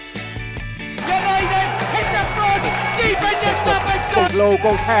that low,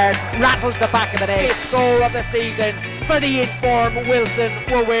 goes hard, rattles the back of the net. 5th goal of the season for the inform Wilson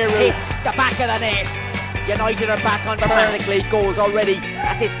Waweru. Hits the back of the net. United are back on vertically. Goals already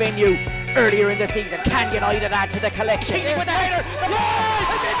at this venue earlier in the season. Can United add to the collection? Keating with the header. The ball is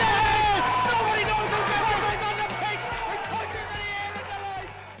in the net. Nobody knows who is on the pitch. He punches it in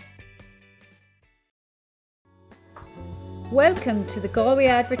the Welcome to the Galway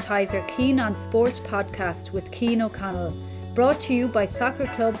Advertiser Keen on Sport podcast with Cian O'Connell, brought to you by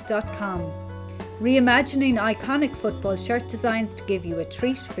soccerclub.com. Reimagining iconic football shirt designs to give you a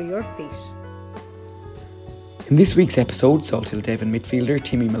treat for your feet. In this week's episode, Salthill Devon midfielder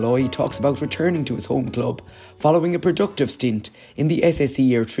Timmy Malloy talks about returning to his home club following a productive stint in the SSE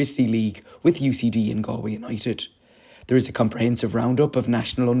Airtricity League with UCD and Galway United. There is a comprehensive roundup of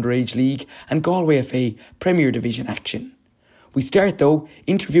National Underage League and Galway FA Premier Division action. We start though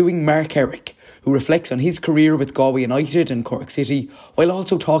interviewing Mark Herrick, who reflects on his career with Galway United and Cork City, while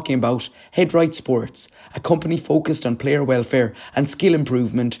also talking about Headright Sports, a company focused on player welfare and skill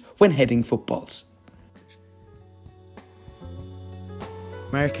improvement when heading footballs.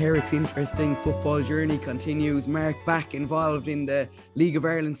 Mark Herrick's interesting football journey continues. Mark, back involved in the League of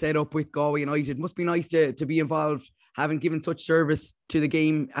Ireland setup with Galway United. Must be nice to be involved, having given such service to the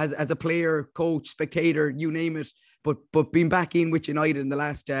game as a player, coach, spectator, you name it. But being back in with United in the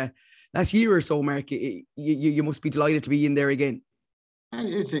last year or so, Mark, you must be delighted to be in there again.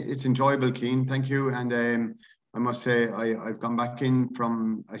 It's enjoyable, Cian. Thank you. And I must say I've gone back in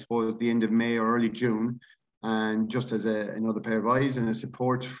from, I suppose, the end of May or early June. And just as another pair of eyes and a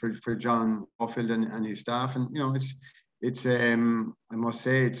support for John Caulfield and his staff, and it's I must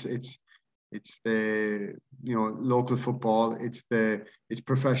say it's the local football, it's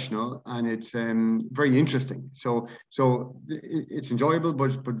professional, and it's very interesting. So it's enjoyable,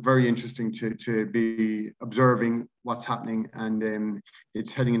 but very interesting to be observing what's happening, and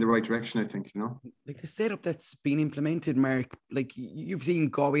it's heading in the right direction, I think. Like the setup that's been implemented, Mark. Like you've seen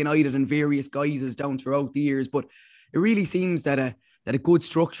Galway United in various guises down throughout the years, but it really seems that a good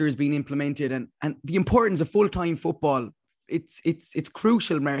structure is being implemented, and the importance of full-time football. It's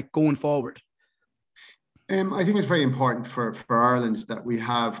crucial, Mark, going forward. I think it's very important for Ireland that we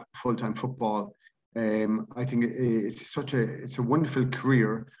have full-time football. I think it's a wonderful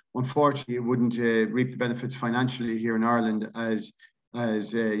career. Unfortunately, it wouldn't reap the benefits financially here in Ireland as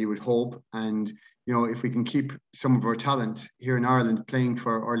you would hope. And if we can keep some of our talent here in Ireland playing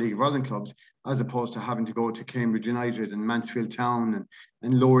for our League of Ireland clubs, as opposed to having to go to Cambridge United and Mansfield Town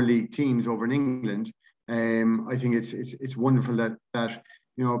and lower league teams over in England, I think it's wonderful that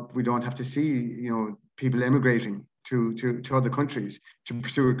we don't have to see people emigrating to other countries to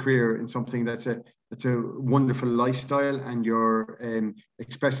pursue a career in something that's a wonderful lifestyle, and you're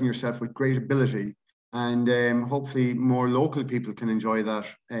expressing yourself with great ability, and hopefully more local people can enjoy that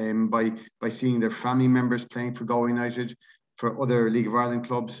by seeing their family members playing for Galway United, for other League of Ireland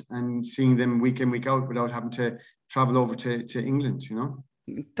clubs, and seeing them week in, week out without having to travel over to England.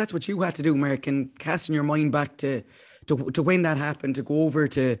 That's what you had to do, Mark, and casting your mind back to when that happened, to go over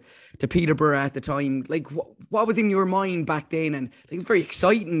to Peterborough at the time. Like what was in your mind back then? And like a very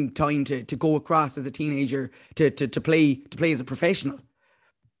exciting time to go across as a teenager to play as a professional.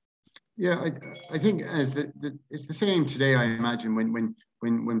 Yeah, I think it's the same today. I imagine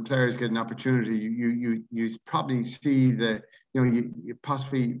when players get an opportunity, you probably see you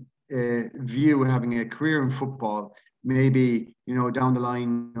possibly view having a career in football, maybe down the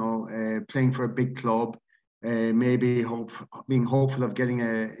line, playing for a big club, maybe being hopeful of getting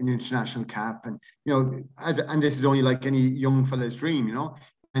an international cap, and and this is only like any young fella's dream,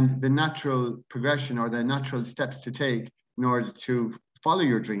 and the natural progression or the natural steps to take in order to follow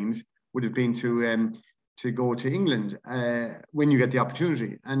your dreams would have been to go to England when you get the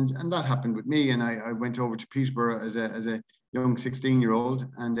opportunity, and that happened with me, and I went over to Peterborough as a young 16-year-old,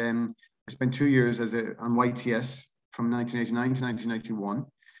 and I spent 2 years on YTS from 1989 to 1991.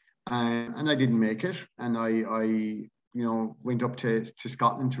 And I didn't make it, and I went up to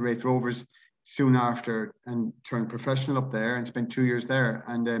Scotland to Raith Rovers soon after and turned professional up there and spent 2 years there,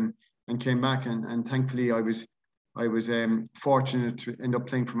 and came back, and thankfully I was fortunate to end up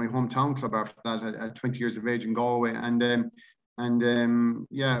playing for my hometown club after that at 20 years of age in Galway, and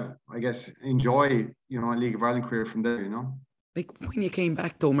I guess enjoy a League of Ireland career from there. Like when you came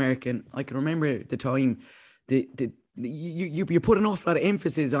back though, Mark, and I can remember the time you put an awful lot of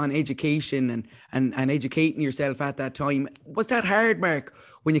emphasis on education and educating yourself at that time. Was that hard, Mark,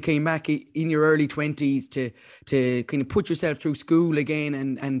 when you came back in your early 20s to kind of put yourself through school again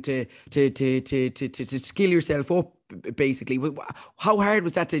and to skill yourself up, basically? How hard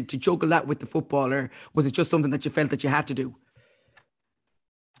was that to juggle that with the football, or was it just something that you felt that you had to do?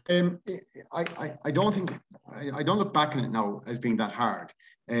 I don't think I don't look back on it now as being that hard.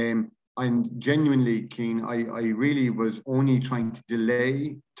 I'm genuinely keen. I really was only trying to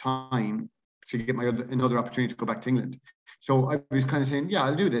delay time to get another opportunity to go back to England. So I was kind of saying, yeah,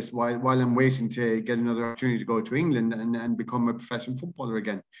 I'll do this while I'm waiting to get another opportunity to go to England and become a professional footballer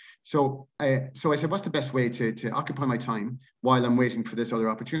again. So I said, what's the best way to occupy my time while I'm waiting for this other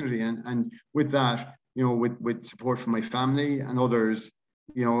opportunity? And with that, with support from my family and others,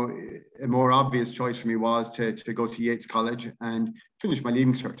 a more obvious choice for me was to go to Yates College and finish my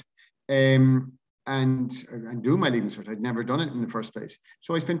Leaving Cert. And do my Leaving Cert. I'd never done it in the first place.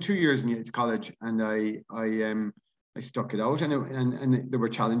 So I spent 2 years in Yates College, and I stuck it out, and there were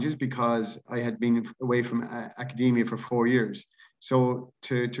challenges because I had been away from academia for 4 years. So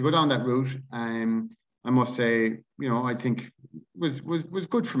to go down that route, I must say, I think was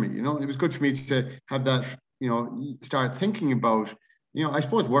good for me. It was good for me to have that, start thinking about, I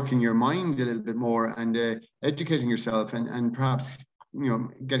suppose working your mind a little bit more and educating yourself and perhaps,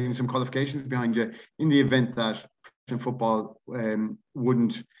 getting some qualifications behind you in the event that football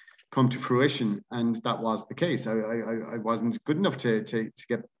wouldn't come to fruition, and that was the case. I wasn't good enough to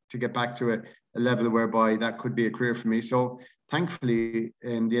get back to a level whereby that could be a career for me. So thankfully,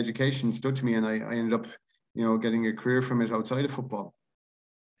 the education stood to me, and I ended up, getting a career from it outside of football.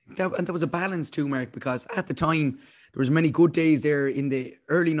 And there was a balance too, Mark, because at the time there was many good days there in the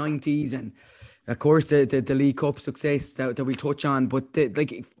early 90s, and of course the League Cup success that we'll touch on. But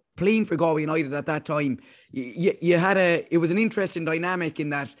playing for Galway United at that time, you had it was an interesting dynamic in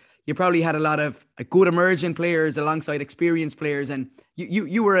that you probably had a lot of good emerging players alongside experienced players, and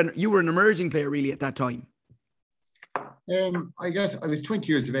you were an emerging player really at that time. I guess I was 20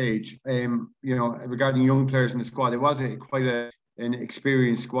 years of age. Regarding young players in the squad, it was quite an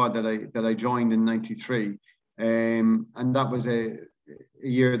experienced squad that I joined in '93, and that was a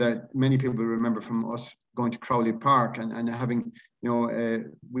year that many people remember from us going to Crowley Park and having,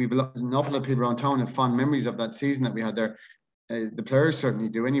 we've an awful lot of people around town have fond memories of that season that we had there. The players certainly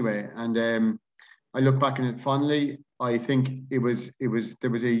do anyway. And I look back on it fondly. I think there was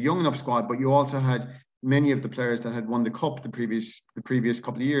a young enough squad, but you also had many of the players that had won the cup the previous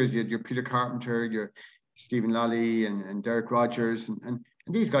couple of years. You had your Peter Carpenter, your Stephen Lally and Derek Rogers, and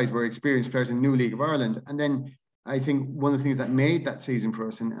these guys were experienced players in New League of Ireland. And then I think one of the things that made that season for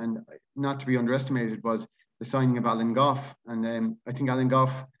us, and not to be underestimated, was the signing of Alan Goff. And I think Alan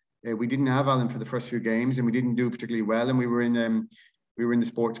Goff, we didn't have Alan for the first few games, and we didn't do particularly well. And we were in the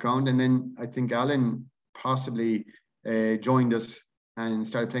sports ground, and then I think Alan possibly joined us and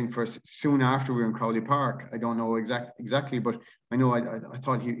started playing for us soon after we were in Crowley Park. I don't know exactly, but I know I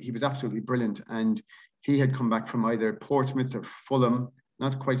thought he was absolutely brilliant, and he had come back from either Portsmouth or Fulham,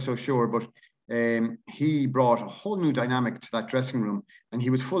 not quite so sure, but he brought a whole new dynamic to that dressing room, and he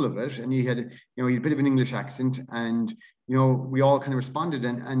was full of it, and he had a bit of an English accent, and we all kind of responded,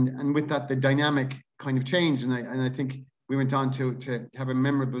 and with that the dynamic kind of changed, and I think we went on to have a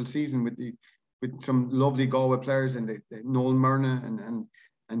memorable season with some lovely Galway players, and the Noel Myrna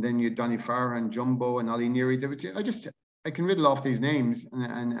and then you had Donny Farr and Jumbo and Ollie Neary. I can riddle off these names,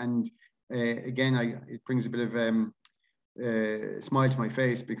 and again it brings a bit of smile to my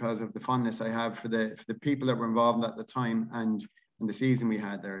face because of the fondness I have for the people that were involved at the time and the season we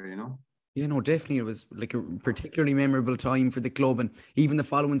had there. Yeah, no, definitely. It was like a particularly memorable time for the club, and even the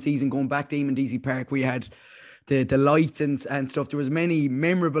following season, going back to Eamon Deasy Park, we had the lights and stuff. There was many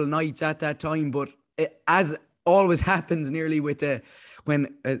memorable nights at that time, but as always happens nearly with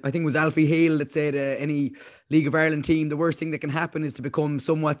when I think it was Alfie Hale that said any League of Ireland team, the worst thing that can happen is to become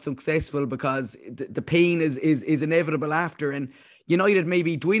somewhat successful, because the pain is inevitable after. And United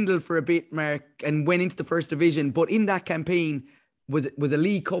maybe dwindled for a bit, Mark, and went into the first division, but in that campaign was a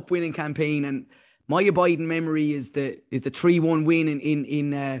League Cup winning campaign, and my abiding memory is the 3-1 win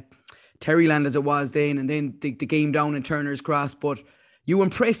in Terryland as it was then, and then the game down in Turner's Cross. But you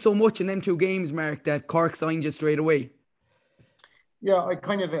impressed so much in them two games, Mark, that Cork signed you straight away. Yeah, I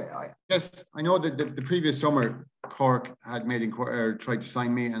guess I know that the previous summer Cork had tried to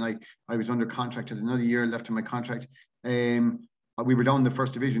sign me, and I was under contract, had another year left in my contract. We were down in the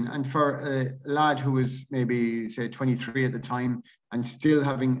first division, and for a lad who was maybe say 23 at the time and still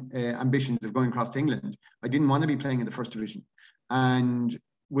having ambitions of going across to England, I didn't want to be playing in the first division. And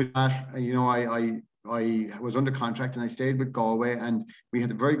with that, I was under contract and I stayed with Galway, and we had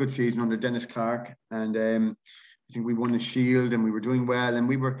a very good season under Dennis Clark, and I think we won the Shield and we were doing well, and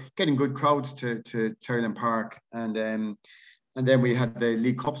we were getting good crowds to Terryland Park, and then we had the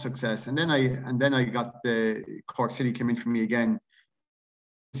League Cup success, and then I got the Cork City came in for me again.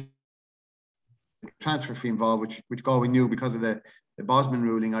 Transfer fee involved, which Galway knew because of the Bosman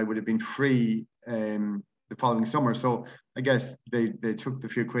ruling, I would have been free the following summer. So I guess they took the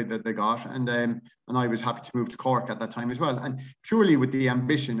few quid that they got, and I was happy to move to Cork at that time as well, and purely with the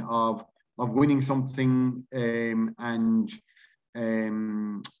ambition of winning something, and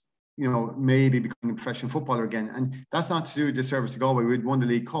you know, maybe becoming a professional footballer again. And that's not to do a disservice to Galway. We'd won the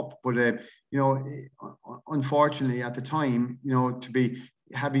League Cup, but you know, unfortunately at the time, you know, to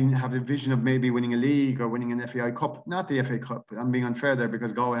have a vision of maybe winning a league or winning an FAI Cup, not the FA Cup. I'm being unfair there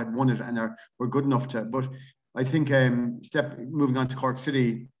because Galway had won it and were good enough to. But I think moving on to Cork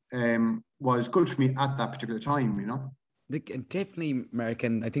City was good for me at that particular time, you know. Definitely, Mark,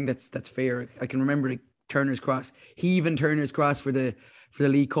 and I think that's fair. I can remember Turner's Cross, heaving Turner's Cross for the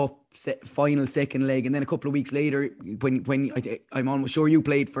League Cup final second leg, and then a couple of weeks later, when I'm almost sure you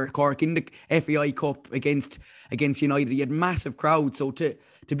played for Cork in the FAI Cup against United, you had massive crowds. So to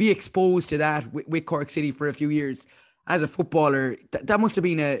be exposed to that with Cork City for a few years as a footballer, that must have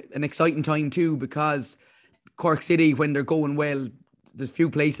been an exciting time too, because Cork City, when they're going well, there's few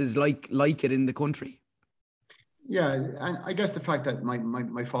places like it in the country. Yeah, and I guess the fact that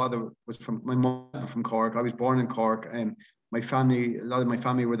my father was my mom was from Cork. I was born in Cork, and my family, a lot of my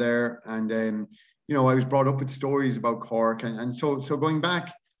family were there, and you know, I was brought up with stories about Cork, and so going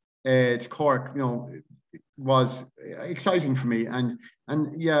back to Cork, you know, was exciting for me, and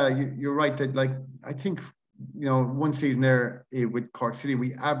yeah, you're right that, like, I think, you know, one season there with Cork City,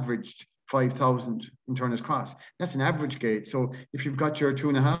 we averaged 5,000 in Turner's Cross. That's an average gate. So if you've got your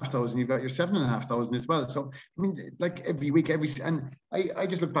 2,500, you've got your 7,500 as well. So I mean, like every week, and I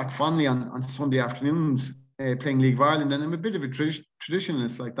just look back fondly on Sunday afternoons playing League of Ireland, and I'm a bit of a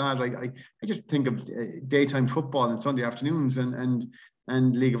traditionalist like that. I just think of daytime football and Sunday afternoons and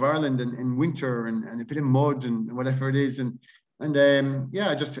League of Ireland and winter and a bit of mud and whatever it is, and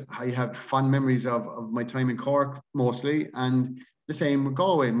yeah, I have fond memories of my time in Cork mostly, and the same with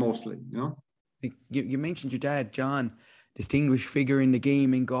Galway mostly, you know. You mentioned your dad, John, distinguished figure in the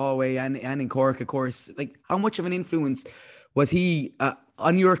game in Galway and in Cork, of course. Like, how much of an influence was he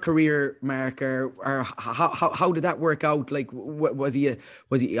on your career, Mark, or how did that work out? Like, was he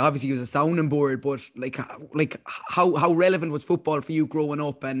obviously he was a sounding board, but like how relevant was football for you growing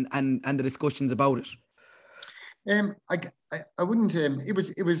up and the discussions about it? I wouldn't.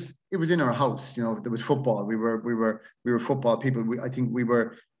 It was in our house. You know, there was football. We were football people. I think we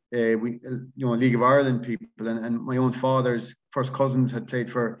were League of Ireland people, and my own father's first cousins had played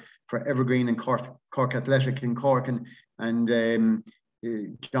for Evergreen and Cork Athletic in Cork, and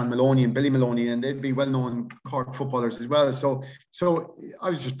John Maloney and Billy Maloney, and they'd be well-known Cork footballers as well. So I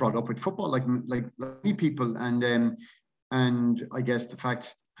was just brought up with football like many people, and I guess the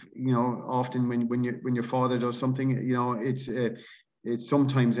fact, you know, often when your father does something, you know, it's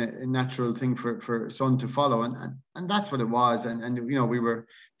sometimes a natural thing for a son to follow, and that's what it was, and you know, we were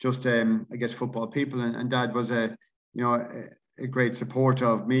just I guess football people, and Dad was a great support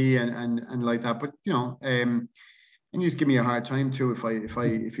of me and like that, but you know, and he used to give me a hard time too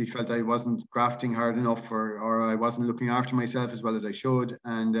if he felt I wasn't grafting hard enough or I wasn't looking after myself as well as I should,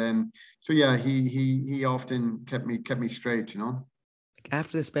 and so yeah, he often kept me straight, you know.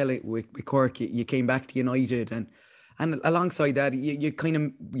 After the spell with Cork, you came back to United, and alongside that, you kind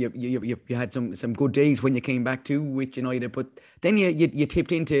of you had some good days when you came back to with United, but then you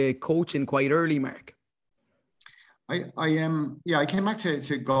tipped into coaching quite early, Mark. I came back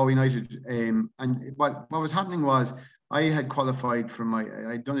to Galway United, and what was happening was I had qualified for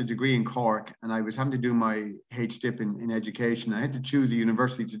I'd done a degree in Cork, and I was having to do my HDip in education. I had to choose a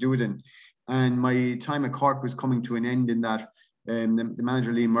university to do it in, and my time at Cork was coming to an end in that. The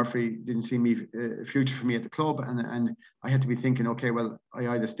manager, Liam Murphy, didn't see a future for me at the club, and I had to be thinking, okay, well, I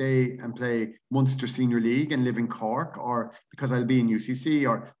either stay and play Munster Senior League and live in Cork, or because I'll be in UCC,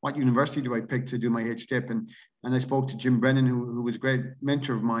 or what university do I pick to do my HDip? And I spoke to Jim Brennan, who was a great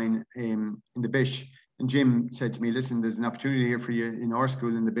mentor of mine in the Bish, and Jim said to me, listen, there's an opportunity here for you in our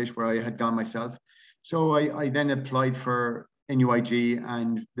school in the Bish where I had gone myself. So I then applied for NUIG,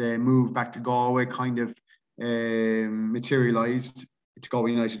 and the move back to Galway kind of materialized to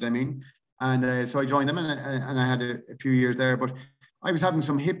Galway United, I mean, and so I joined them, and I had a few years there, but I was having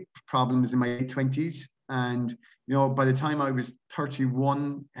some hip problems in my 20s, and you know, by the time I was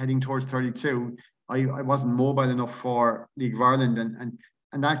 31 heading towards 32, I wasn't mobile enough for League of Ireland,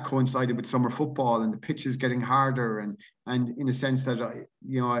 and that coincided with summer football and the pitches getting harder, and in a sense that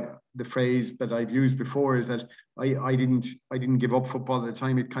the phrase that I've used before is that I didn't give up football at the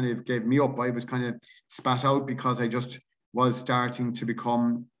time. It kind of gave me up. I was kind of spat out because I just was starting to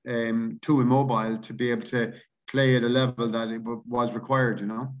become too immobile to be able to play at a level that it was required, you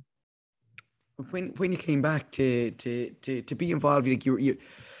know. When you came back to be involved, like you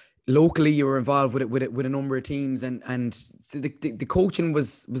locally, you were involved with a number of teams, and so the coaching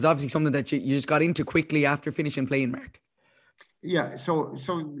was obviously something that you just got into quickly after finishing playing, Mark. Yeah, so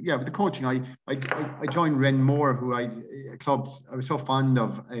yeah, with the coaching, I joined Renmore, who a club I was so fond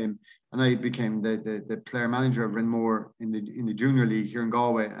of, and I became the player manager of Renmore in the junior league here in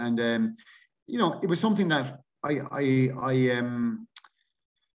Galway, and you know, it was something that I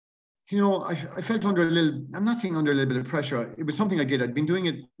felt under a little, I'm not saying under a little bit of pressure. It was something I did. I'd been doing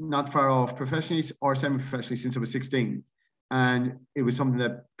it not far off professionally or semi-professionally since I was 16. And it was something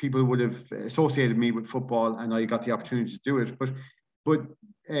that people would have associated me with football, and I got the opportunity to do it. But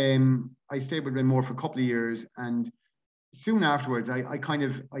I stayed with Renmore for a couple of years, and soon afterwards,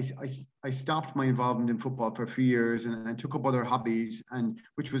 I stopped my involvement in football for a few years and took up other hobbies, and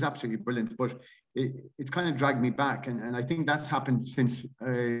which was absolutely brilliant. But it's kind of dragged me back, and I think that's happened since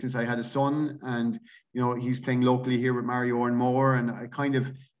I had a son, and you know, he's playing locally here with Mario Oranmore, and I kind of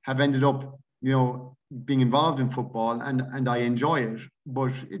have ended up, you know, being involved in football, and I enjoy it.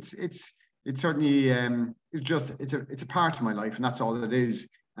 But it's certainly it's a part of my life, and that's all it is.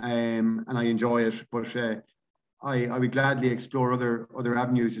 And I enjoy it, but I would gladly explore other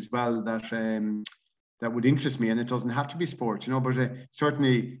avenues as well that would interest me, and it doesn't have to be sports, you know. But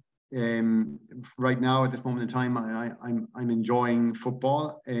certainly, right now at this moment in time, I'm enjoying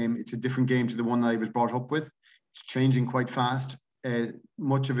football. It's a different game to the one I was brought up with. It's changing quite fast.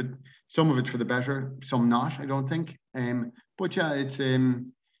 Much of it, some of it for the better, some not, I don't think. But yeah,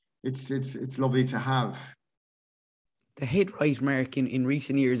 it's lovely to have. The head right, Mark, in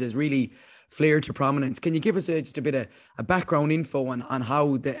recent years has really flared to prominence. Can you give us just a bit of a background info on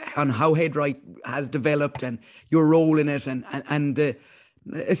how head right has developed and your role in it, and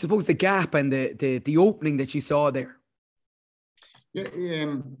I suppose the gap and the opening that you saw there? Yeah,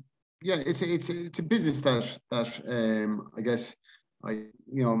 it's a business that I guess I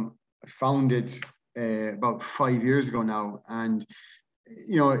founded about 5 years ago now, and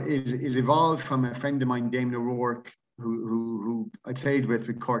you know, it evolved from a friend of mine, Damon O'Rourke, who I played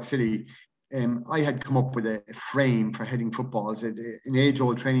with Cork City. I had come up with a frame for heading footballs, an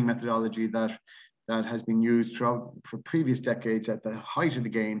age-old training methodology that has been used for previous decades at the height of the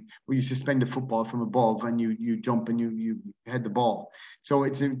game, where you suspend a football from above and you jump and you head the ball. So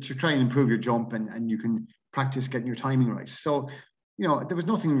it's to try and improve your jump, and you can practice getting your timing right. So, you know, there was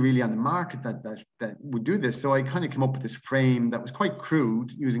nothing really on the market that would do this. So I kind of came up with this frame that was quite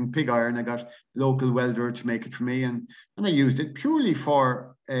crude, using pig iron. I got a local welder to make it for me, and I used it purely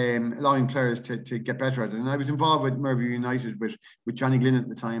for allowing players to get better at it. And I was involved with Merville United with Johnny Glynn at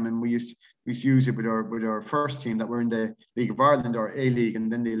the time, and we used to use it with our first team that were in the League of Ireland, or A League,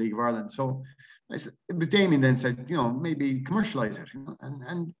 and then the League of Ireland. So it was Damien then said, you know, maybe commercialize it, you know?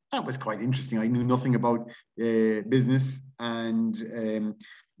 And that was quite interesting. I knew nothing about business and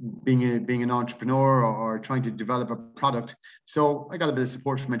being an entrepreneur or trying to develop a product. So I got a bit of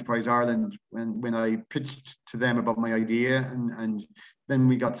support from Enterprise Ireland when I pitched to them about my idea, and then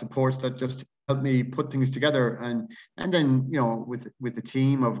we got supports that just helped me put things together, and then, you know, with a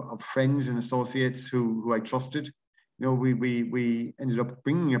team of friends and associates who I trusted. You know, we ended up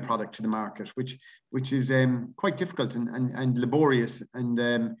bringing a product to the market, which is quite difficult and laborious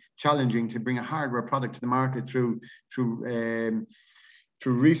and challenging to bring a hardware product to the market through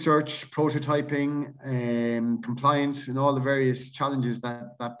research, prototyping, compliance, and all the various challenges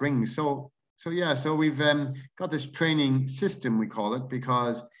that brings. So we've got this training system, we call it,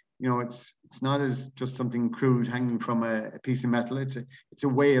 because, you know, it's not as just something crude hanging from a piece of metal. It's a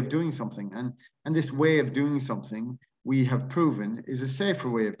way of doing something, and this way of doing something, we have proven, is a safer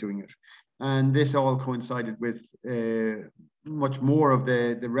way of doing it. And this all coincided with much more of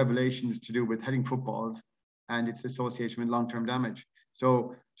the revelations to do with heading footballs and its association with long-term damage.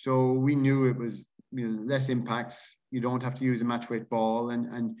 So we knew it was, you know, less impacts. You don't have to use a match weight ball,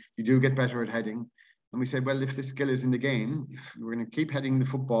 and you do get better at heading. And we said, well, if the skill is in the game, if we're going to keep heading the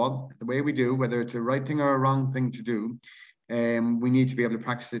football the way we do, whether it's a right thing or a wrong thing to do, we need to be able to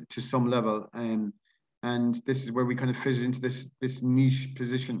practice it to some level. And this is where we kind of fit into this niche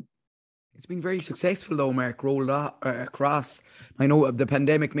position. It's been very successful though, Mark, rolled across. I know the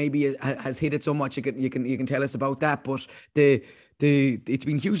pandemic maybe has hit it so much. You can tell us about that, but it's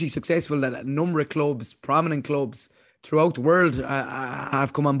been hugely successful that a number of clubs, prominent clubs throughout the world,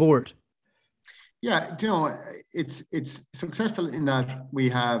 have come on board. Yeah, you know, it's successful in that we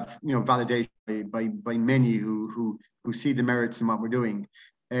have, you know, validation by many who see the merits in what we're doing.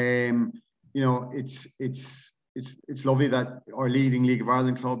 You know, it's lovely that our leading League of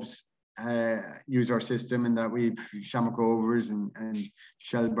Ireland clubs use our system, and that we've Shamrock Rovers and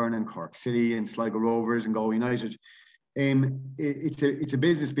Shelburne and Cork City and Sligo Rovers and Galway United. It's a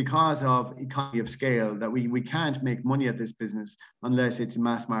business because of economy of scale, that we can't make money at this business unless it's a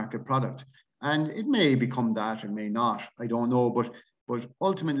mass market product. And it may become that, it may not, I don't know. But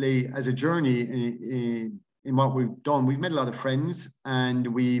ultimately, as a journey in what we've done, we've made a lot of friends and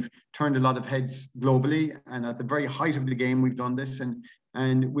we've turned a lot of heads globally. And at the very height of the game, we've done this.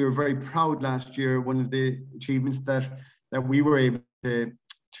 And we were very proud last year. One of the achievements that we were able to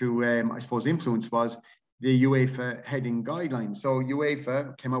I suppose, influence was the UEFA heading guidelines. So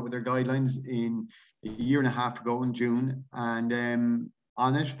UEFA came out with their guidelines in a year and a half ago in June. And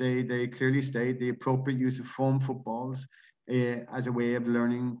on it, they clearly state the appropriate use of foam footballs as a way of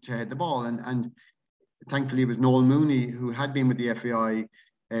learning to head the ball. And thankfully, it was Noel Mooney, who had been with the FAI,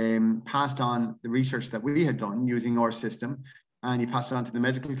 passed on the research that we had done using our system, and he passed it on to the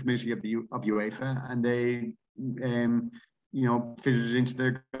medical committee of UEFA, and they, fitted it into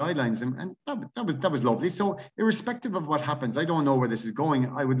their guidelines, and that was lovely. So, irrespective of what happens, I don't know where this is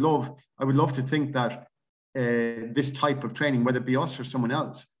going. I would love to think that this type of training, whether it be us or someone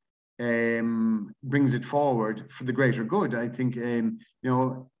else, brings it forward for the greater good. I think,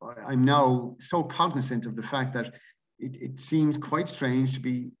 I'm now so cognizant of the fact that it seems quite strange to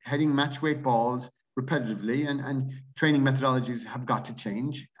be heading match weight balls repetitively, and training methodologies have got to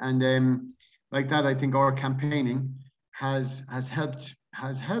change. And like that, I think our campaigning has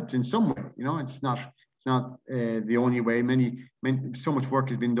helped in some way. It's not the only way. So much work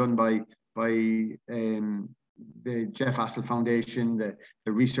has been done by the Jeff Hassel Foundation,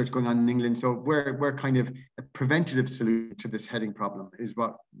 the research going on in England. So we're kind of a preventative solution to this heading problem, is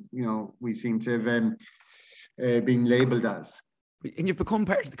what we seem to have been labelled as. And you've become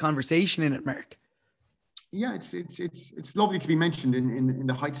part of the conversation in it, Mark. Yeah, it's lovely to be mentioned in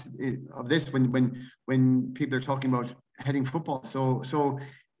the heights of this when people are talking about heading football. So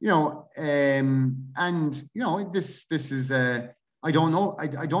this is I don't know.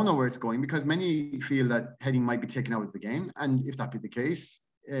 I don't know where it's going, because many feel that heading might be taken out of the game. And if that be the case,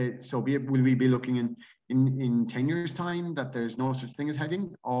 so be it. Will we be looking in 10 years' time that there's no such thing as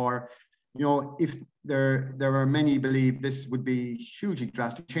heading? Or, if there are many believe this would be hugely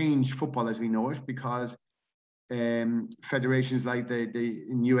drastic, change football as we know it, because federations like the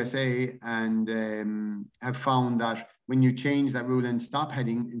in USA and have found that when you change that rule and stop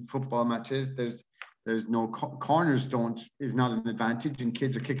heading in football matches, there's no corners is not an advantage, and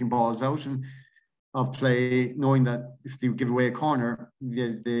kids are kicking balls out of play, knowing that if they give away a corner,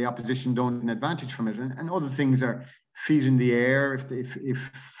 the opposition don't have an advantage from it, and other things are feet in the air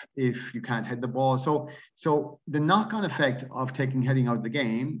if you can't head the ball. So the knock-on effect of taking heading out of the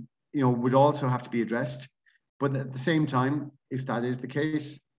game, would also have to be addressed. But at the same time, if that is the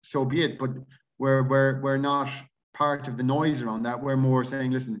case, so be it. But we're not part of the noise around that. We're more saying,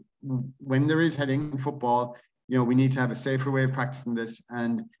 listen, when there is heading in football, we need to have a safer way of practicing this,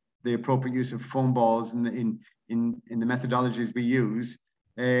 and the appropriate use of foam balls in the methodologies we use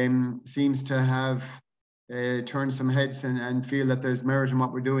seems to have turned some heads and feel that there's merit in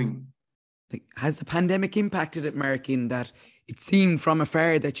what we're doing. Has the pandemic impacted it, Mark, in that it seemed from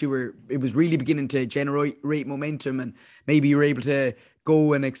afar that it was really beginning to generate momentum, and maybe you were able to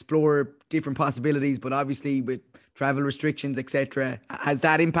go and explore different possibilities, but obviously with travel restrictions, etc. Has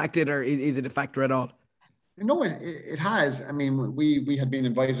that impacted, or is it a factor at all? No, it has. I mean, we had been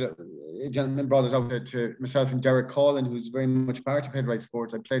invited. A gentleman brought us out to myself and Derek Collin, who's very much part of Headright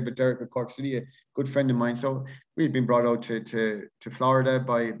Sports. I played with Derek at Cork City, a good friend of mine. So we've been brought out to Florida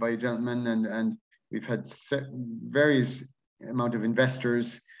by a gentleman, and we've had various amount of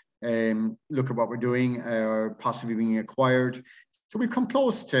investors look at what we're doing, or possibly being acquired. So we've come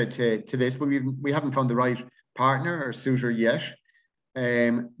close to this, but we haven't found the right partner or suitor yet.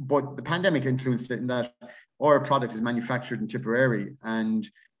 But the pandemic influenced it in that our product is manufactured in Tipperary, and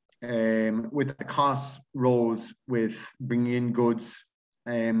with the costs rose with bringing in goods,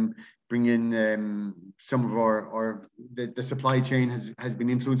 bring in some of the supply chain has been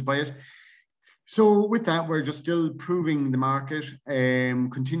influenced by it. So with that, we're just still proving the market,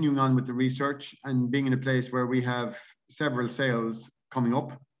 continuing on with the research, and being in a place where we have several sales coming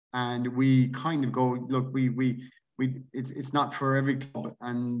up, and we kind of go, look, it's not for every club.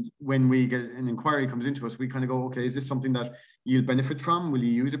 And when we get an inquiry comes into us, we kind of go, okay, is this something that you'll benefit from? Will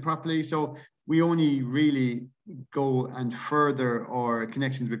you use it properly? So we only really go and further our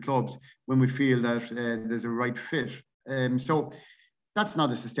connections with clubs when we feel that there's a right fit. So that's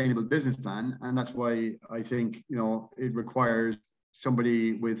not a sustainable business plan. And that's why I think, it requires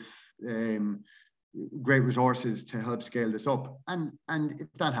somebody with great resources to help scale this up. And if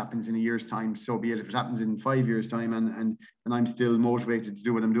that happens in a year's time, so be it. If it happens in 5 years' time, and I'm still motivated to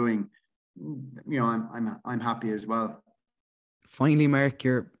do what I'm doing, I'm happy as well. Finally, Mark,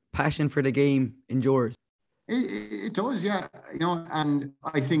 your passion for the game endures. It does, yeah. And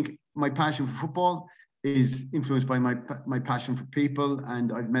I think my passion for football is influenced by my passion for people,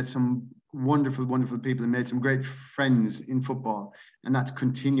 and I've met some wonderful people and made some great friends in football, and that's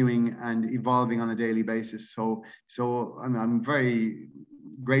continuing and evolving on a daily basis. So I'm very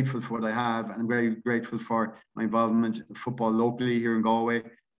grateful for what I have, and I'm very grateful for my involvement in football locally here in Galway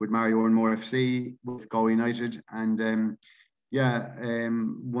with Mary Oranmore FC, with Galway United, and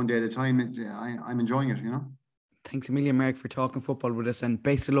one day at a time. I'm enjoying it, Thanks a million, Mark, for talking football with us, and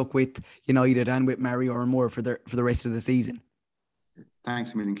best of luck with United and with Mary Oranmore for the rest of the season.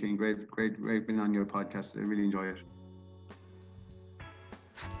 Thanks a million, King. Great being on your podcast. I really enjoy it.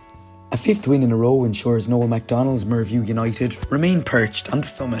 A fifth win in a row ensures Noel MacDonald's Merview United remain perched on the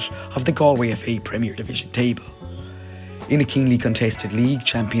summit of the Galway FA Premier Division table. In a keenly contested league,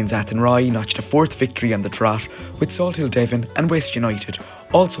 champions Athenry notched a fourth victory on the trot, with Salthill Devon and West United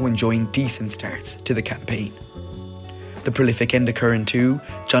also enjoying decent starts to the campaign. The prolific Enda Curran too,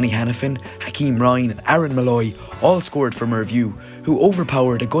 Johnny Hannafin, Hakeem Ryan and Aaron Malloy all scored for Merview, who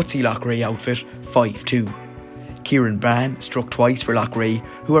overpowered a gutsy Loughrea outfit 5-2. Kieran Brann struck twice for Loughrea,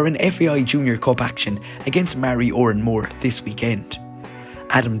 who are in FAI Junior Cup action against Mary Oranmore this weekend.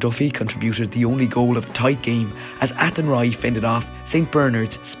 Adam Duffy contributed the only goal of a tight game as Athenry fended off St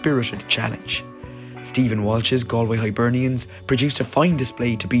Bernard's spirited challenge. Stephen Walsh's Galway Hibernians produced a fine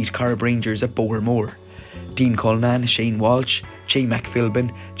display to beat Carib Rangers at Bohermore. Dean Culnan, Shane Walsh, Jay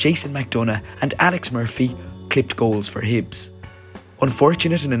McPhilbin, Jason McDonough and Alex Murphy clipped goals for Hibs.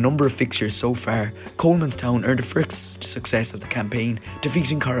 Unfortunate in a number of fixtures so far, Colemanstown earned the first success of the campaign,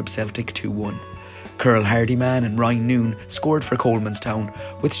 defeating Corrib Celtic 2-1. Curl Hardyman and Ryan Noon scored for Colemanstown,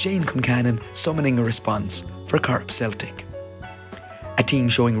 with Shane Concannon summoning a response for Corrib Celtic. A team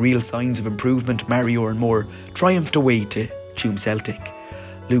showing real signs of improvement, Mary Oranmore triumphed away to Tuam Celtic.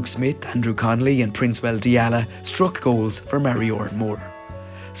 Luke Smith, Andrew Connolly and Princewell Diala struck goals for Mary Oranmore.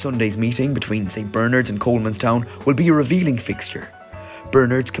 Sunday's meeting between St Bernard's and Colemanstown will be a revealing fixture.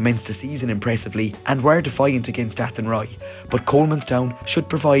 Bernard's commenced the season impressively and were defiant against Athenry, but Colemanstown should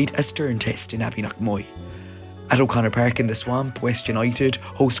provide a stern test in Abbeynackmoy. At O'Connor Park in the Swamp, West United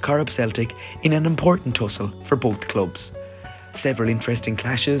host Corrib Celtic in an important tussle for both clubs. Several interesting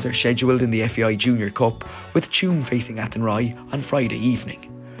clashes are scheduled in the FAI Junior Cup, with Tuam facing Athenry on Friday evening.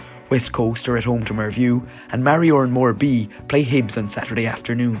 West Coast are at home to Merview, and Mary Oranmore B play Hibs on Saturday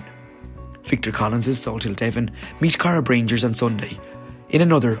afternoon. Victor Collins's Salthill Devon meet Carib Rangers on Sunday in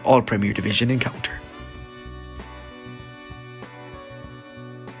another All-Premier Division encounter.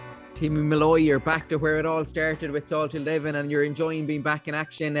 Timmy Malloy, you're back to where it all started with Salthill Devon, and you're enjoying being back in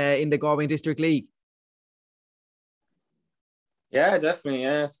action in the Galway District League. Yeah, definitely.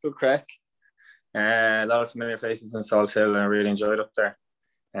 Yeah, it's good crack. A lot of familiar faces in Salthill, and I really enjoyed up there.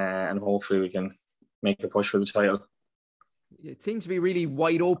 And hopefully we can make a push for the title. It seems to be a really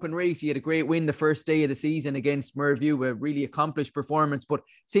wide open race. You had a great win the first day of the season against Merview, a really accomplished performance. But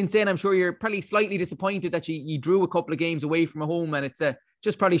since then, I'm sure you're probably slightly disappointed that you drew a couple of games away from home, and it's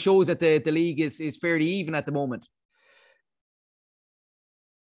just probably shows that the league is fairly even at the moment.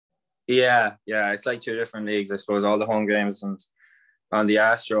 Yeah, it's like two different leagues, I suppose. All the home games, and on the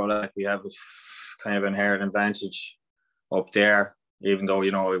Astro, like, we have kind of inherent advantage up there, even though,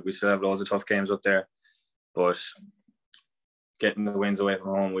 we still have loads of tough games up there. But getting the wins away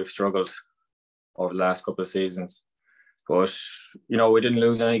from home, we've struggled over the last couple of seasons. But, we didn't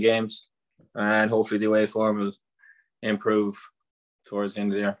lose any games, and hopefully the away form will improve towards the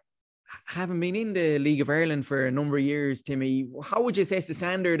end of the year. Having been in the League of Ireland for a number of years, Timmy, how would you assess the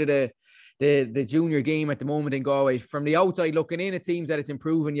standard of the junior game at the moment in Galway? From the outside looking in, it seems that it's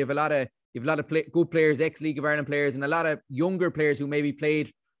improving. You have a lot of good players, ex-League of Ireland players, and a lot of younger players who maybe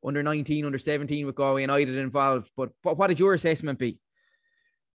played under 19, under 17 with Galway United involved. But what did your assessment be?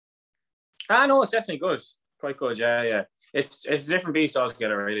 No, it's definitely good. Quite good, yeah. It's a different beast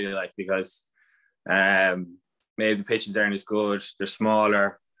altogether, really, because maybe the pitches aren't as good. They're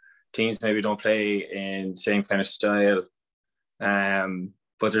smaller. Teams maybe don't play in the same kind of style.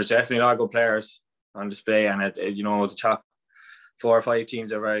 But there's definitely a lot of good players on display, and the top 4 or 5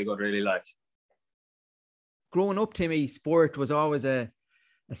 teams are very good, really. Like, growing up, Timmy, sport was always a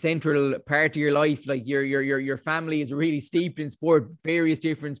central part of your life. Like your family is really steeped in sport, various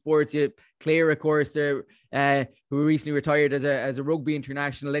different sports. You, Claire, of course, who recently retired as a rugby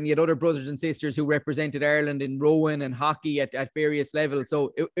international. And you had other brothers and sisters who represented Ireland in rowing and hockey at various levels.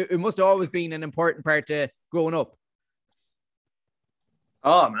 So it must have always been an important part to growing up.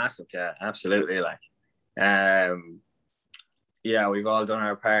 Oh, massive. Yeah, absolutely. Like, yeah, we've all done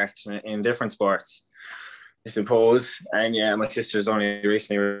our part in different sports, I suppose. And yeah, my sister's only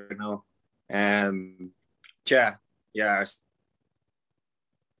recently right now. Yeah, our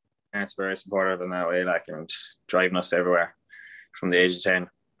parents were very supportive in that way, like, and driving us everywhere from the age of 10.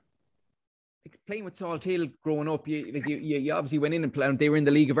 Like playing with Salthill growing up, you obviously went in and played. They were in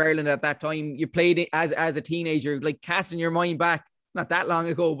the League of Ireland at that time. You played as a teenager, like casting your mind back, not that long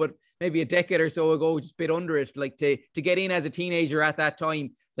ago, but maybe a decade or so ago, just a bit under it, like to get in as a teenager at that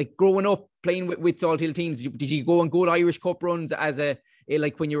time, like growing up playing with Salthill teams. Did you go on good Irish Cup runs as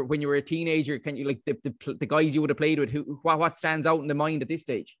like when you were a teenager? Can you, like, the guys you would have played with, what stands out in the mind at this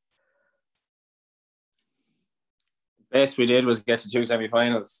stage? Best we did was get to 2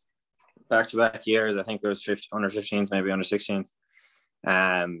 semi-finals back-to-back years. I think there was under 15s, maybe under 16s.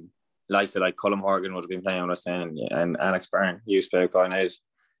 Like Colm Horgan would have been playing with us then, and Alex Byrne, he used to play with Galway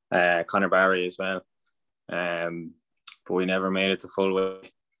United, Conor Barry as well. But we never made it the full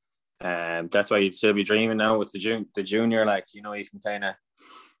way. That's why you'd still be dreaming now with the junior, like, you know, you can kind of,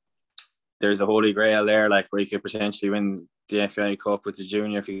 there's a holy grail there, like, where you could potentially win the FAI Cup with the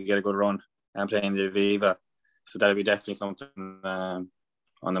junior if you get a good run and playing the Aviva. So that'd be definitely something on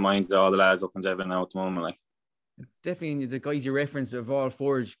the minds of all the lads up in Devon now at the moment. Like, definitely the guys you referenced have all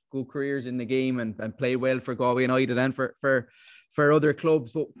forged good careers in the game and played well for Galway United and for other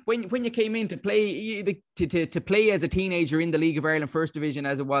clubs. But when you came in to play to play as a teenager in the League of Ireland First Division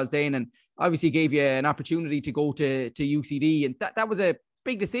as it was then, and obviously gave you an opportunity to go to UCD, and that was a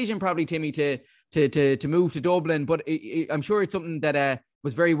big decision probably, Timmy, to move to Dublin. But I'm sure it's something that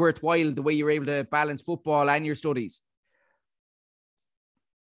was very worthwhile, the way you were able to balance football and your studies.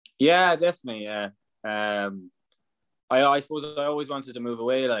 Yeah, definitely. Yeah. I suppose I always wanted to move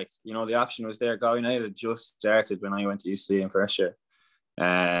away. Like, you know, the option was there. Galway United just started when I went to UCD in first year.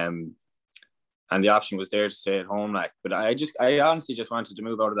 And the option was there to stay at home. Like, but I honestly just wanted to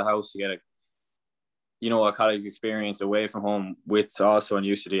move out of the house to get a college experience away from home, with also in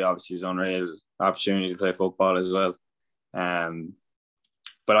UCD, obviously, was unreal opportunity to play football as well.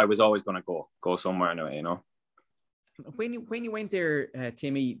 But I was always going to go somewhere anyway, you know. When you went there,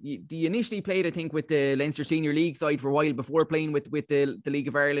 Timmy, you initially played, I think, with the Leinster Senior League side for a while before playing with the League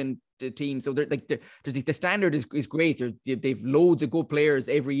of Ireland team. So the standard is great. They've loads of good players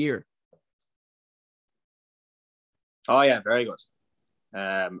every year. Oh yeah, very good.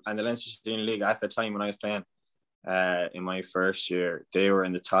 And the Leinster Senior League at the time when I was playing in my first year, they were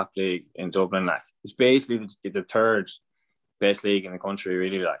in the top league in Dublin. Like, it's basically the third best league in the country,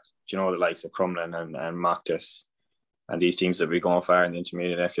 really. Like, you know, the likes of Crumlin and Moctus, and these teams that we going far in the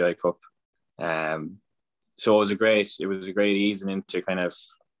intermediate FAI Cup. So it was a great easing into kind of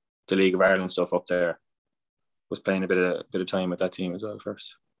the League of Ireland stuff up there. Was playing a bit of time with that team as well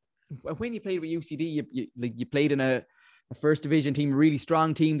first. When you played with UCD, you played in a first division team, a really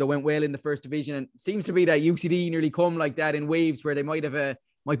strong team that went well in the first division. And it seems to be that UCD nearly come like that in waves, where they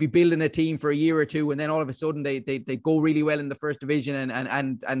might be building a team for a year or two, and then all of a sudden they go really well in the first division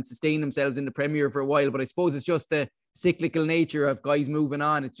and sustain themselves in the Premier for a while. But I suppose it's just the cyclical nature of guys moving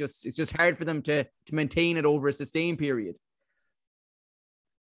on. It's just hard for them to maintain it over a sustained period.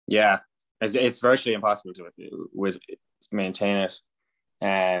 Yeah, it's virtually impossible to maintain it.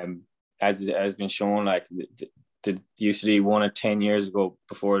 As has been shown, like the UCD won it 10 years ago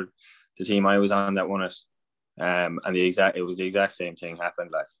before the team I was on that won it. And it was the exact same thing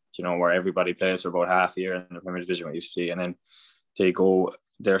happened, like, you know, where everybody plays for about half a year in the Premier Division with UCD, and then they go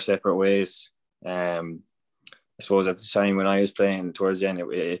their separate ways. I suppose at the time when I was playing towards the end,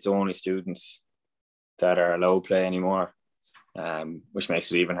 it's only students that are allowed to play anymore, which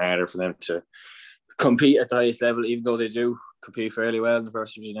makes it even harder for them to compete at the highest level, even though they do compete fairly well in the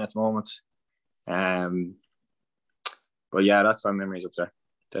first division at the moment. But yeah, that's fun memories up there,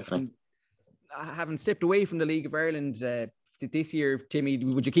 definitely. Having stepped away from the League of Ireland this year, Timmy,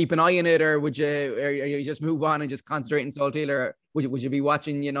 would you keep an eye on it, or would you just move on and just concentrate in Salthill, or would you be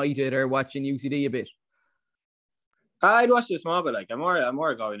watching United or watching UCD a bit? I'd watch it a small bit. Like, I'm more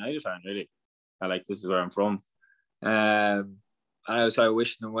a Galway United fan, really. This is where I'm from. And I was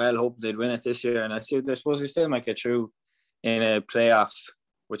wishing them well, hoping they'd win it this year. And I suppose we still might get through in a playoff,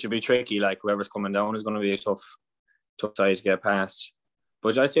 which would be tricky. Like, whoever's coming down is going to be a tough side to get past.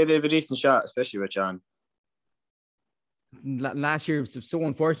 But I'd say they have a decent shot, especially with John. last year was so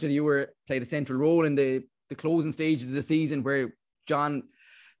unfortunate. You played a central role in the closing stages of the season, where John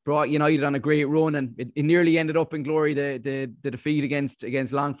brought United on a great run, and it nearly ended up in glory. The defeat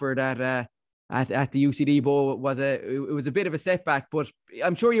against Longford at the UCD Bowl was a bit of a setback, but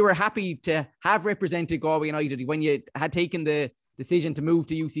I'm sure you were happy to have represented Galway United when you had taken the decision to move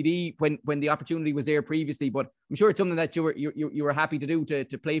to UCD when the opportunity was there previously. But I'm sure it's something that you were happy to do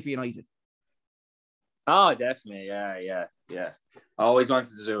to play for United. Oh, definitely, yeah. I always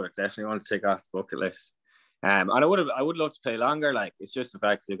wanted to do it. Definitely wanted to take off the bucket list. And I would love to play longer. Like, it's just the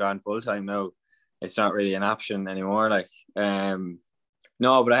fact they've gone full time now. It's not really an option anymore. Like,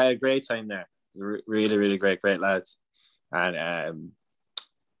 no, but I had a great time there. Really, really great lads, and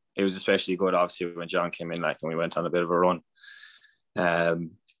it was especially good, obviously, when John came in, like, and we went on a bit of a run.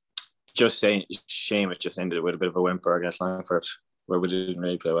 Just saying, shame it just ended with a bit of a whimper against Longford, where we didn't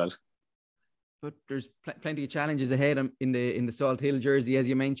really play well. But there's plenty of challenges ahead in the Salt Hill jersey, as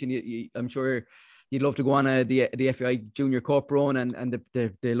you mentioned. I'm sure you'd love to go on the FAI Junior Cup run and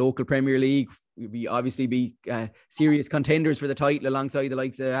the local Premier League. We obviously be serious contenders for the title alongside the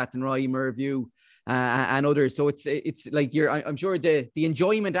likes of Athenry, Merview, and others. So it's like I'm sure the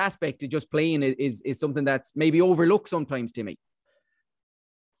enjoyment aspect of just playing is something that's maybe overlooked sometimes, Timmy.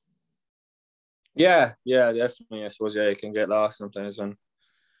 Yeah, definitely. I suppose it can get lost sometimes when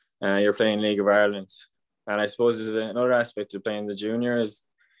you're playing League of Ireland, and I suppose there's another aspect of playing the juniors.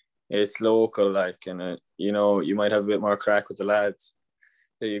 It's local, like, and you might have a bit more crack with the lads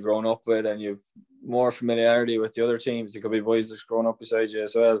that you've grown up with, and you've more familiarity with the other teams. It could be boys that's grown up beside you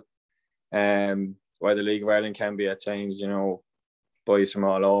as well. While the League of Ireland can be at times, boys from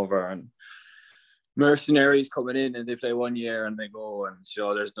all over and mercenaries coming in, and they play 1 year and they go, and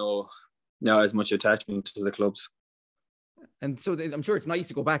there's not as much attachment to the clubs. And so I'm sure it's nice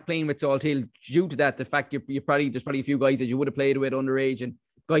to go back playing with Salt Hill due to that. The fact there's probably a few guys that you would have played with underage and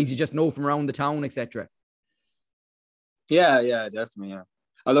guys you just know from around the town, etc. Yeah, definitely. Yeah.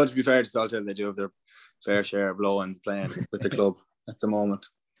 Although, to be fair to Salt Hill, they do have their fair share of low-end playing with the club at the moment.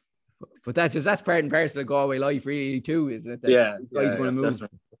 But that's part and parcel of Galway life, really, too, isn't it? Yeah, guys want to move.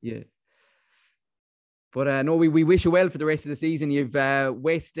 Definitely. Yeah. But no, we wish you well for the rest of the season. You've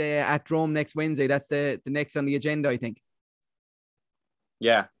West at Drum next Wednesday. That's the next on the agenda, I think.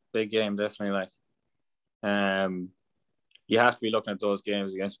 Yeah, big game, definitely. Like, you have to be looking at those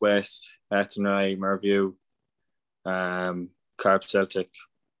games against West, Athenry, Merview, Carp Celtic.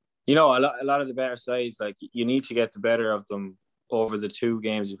 A lot of the better sides, like, you need to get the better of them over the 2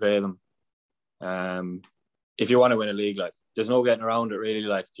 games you play them. If you want to win a league, like, there's no getting around it, really.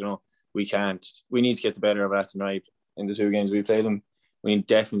 Like, we need to get the better of Athenry in the 2 games we play them. We need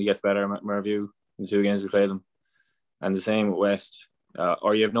definitely to get the better of Merview in the 2 games we play them. And the same with West.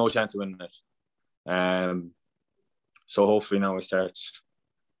 Or you have no chance of winning it. So hopefully now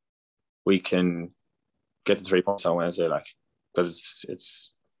we can get the 3 points on Wednesday, like, because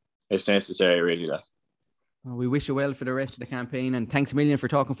it's necessary, really. Like. Well, we wish you well for the rest of the campaign, and thanks a million for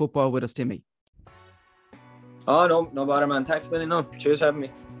talking football with us, Timmy. Oh, no bother, man. Thanks a million. No, cheers for having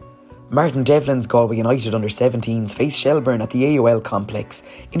me. Martin Devlin's Galway United under-17s face Shelburne at the AOL complex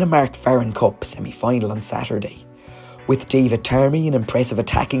in a Mark Farron Cup semi-final on Saturday. With David Tarmy in impressive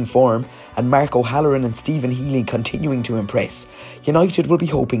attacking form and Mark O'Halloran and Stephen Healy continuing to impress, United will be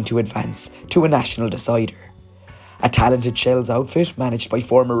hoping to advance to a national decider. A talented Shells outfit, managed by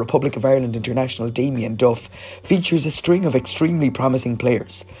former Republic of Ireland international Damien Duff, features a string of extremely promising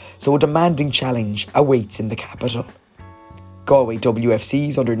players, so a demanding challenge awaits in the capital. Galway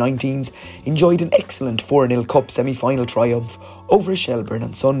WFC's under-19s enjoyed an excellent 4-0 Cup semi-final triumph over Shelburne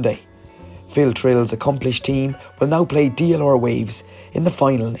on Sunday. Phil Trill's accomplished team will now play DLR Waves in the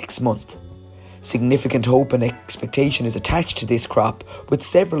final next month. Significant hope and expectation is attached to this crop, with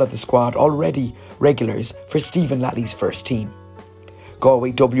several of the squad already regulars for Stephen Lally's first team.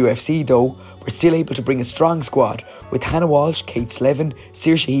 Galway WFC, though, were still able to bring a strong squad, with Hannah Walsh, Kate Slevin,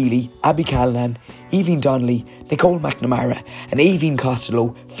 Saoirse Healy, Abby Callanan, Evie Donnelly, Nicole McNamara and Aveen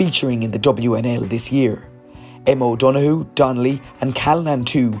Costello featuring in the WNL this year. Emma O'Donoghue, Donnelly and Callanan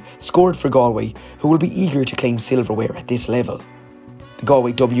too scored for Galway, who will be eager to claim silverware at this level. The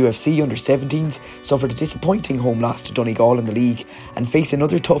Galway WFC under-17s suffered a disappointing home loss to Donegal in the league and face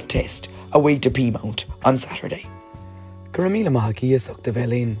another tough test away to Peamount on Saturday. Garamila Mahaki is sucked the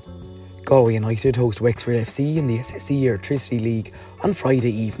Velin. Galway United host Wexford FC in the SSE Electricity League on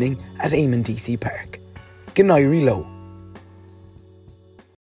Friday evening at Eamon DC Park. Gnairi Low.